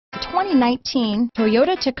2019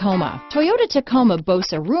 Toyota Tacoma. Toyota Tacoma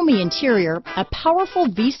boasts a roomy interior, a powerful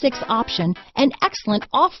V6 option, and excellent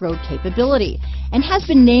off-road capability, and has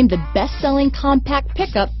been named the best-selling compact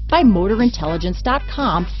pickup by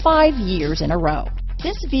MotorIntelligence.com 5 years in a row.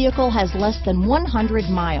 This vehicle has less than 100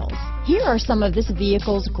 miles. Here are some of this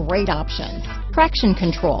vehicle's great options: traction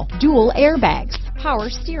control, dual airbags, power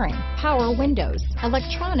steering, power windows,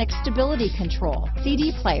 electronic stability control,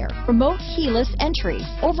 CD player, remote keyless entry,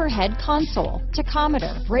 overhead console,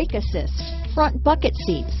 tachometer, brake assist, front bucket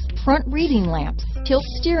seats, front reading lamps, tilt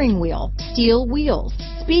steering wheel, steel wheels,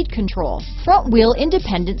 speed control, front wheel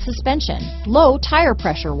independent suspension, low tire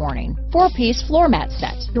pressure warning, 4-piece floor mat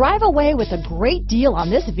set. Drive away with a great deal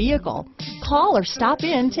on this vehicle. Call or stop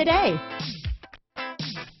in today.